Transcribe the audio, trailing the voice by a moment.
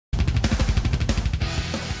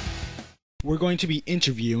We're going to be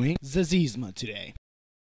interviewing Zezima today.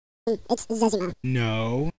 It's Zezima.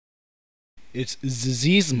 No, it's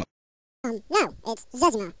Zezima. No, it's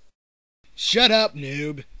Zezima. Shut up,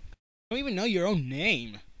 noob. You don't even know your own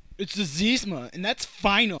name. It's Zezima, and that's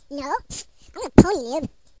final. No, I'm gonna pony noob.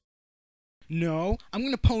 No, I'm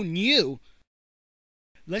gonna pwn you.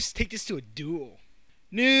 Let's take this to a duel.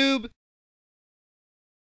 Noob!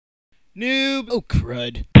 Noob! Oh,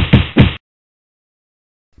 crud.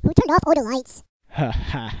 Who turned off all the lights? Ha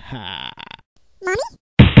ha ha. Mommy?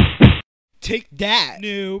 Take that,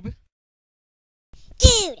 noob.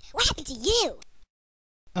 Dude, what happened to you?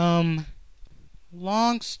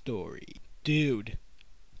 Long story. Dude,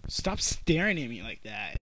 stop staring at me like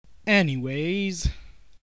that. Anyways,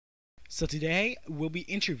 so today we'll be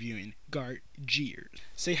interviewing Gertjaars.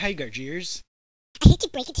 Say hi, Gertjaars. I hate to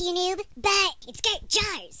break it to you, noob, but it's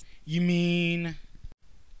Gertjaars. You mean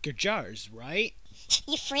Gertjaars, right?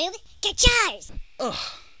 You froob? Gertjaars!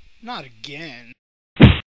 Ugh, not again.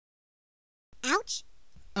 Ouch.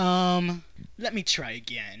 Let me try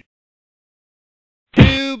again.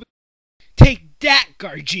 Noob! Take that,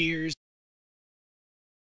 Gertjaars!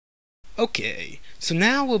 Okay, so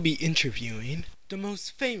now we'll be interviewing the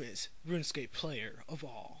most famous RuneScape player of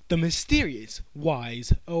all, the mysterious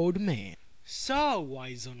wise old man. So,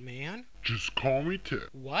 wise old man? Just call me Ted.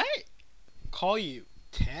 What? Call you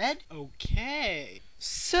Ted? Okay.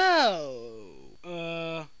 So,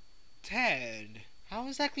 Ted, how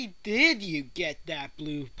exactly did you get that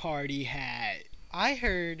blue party hat? I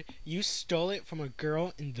heard you stole it from a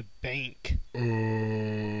girl in the bank.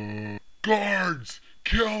 Guards!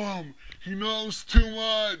 Kill him! He knows too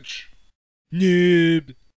much!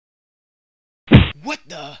 Noob. What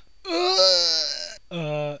the?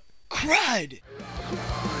 Crud!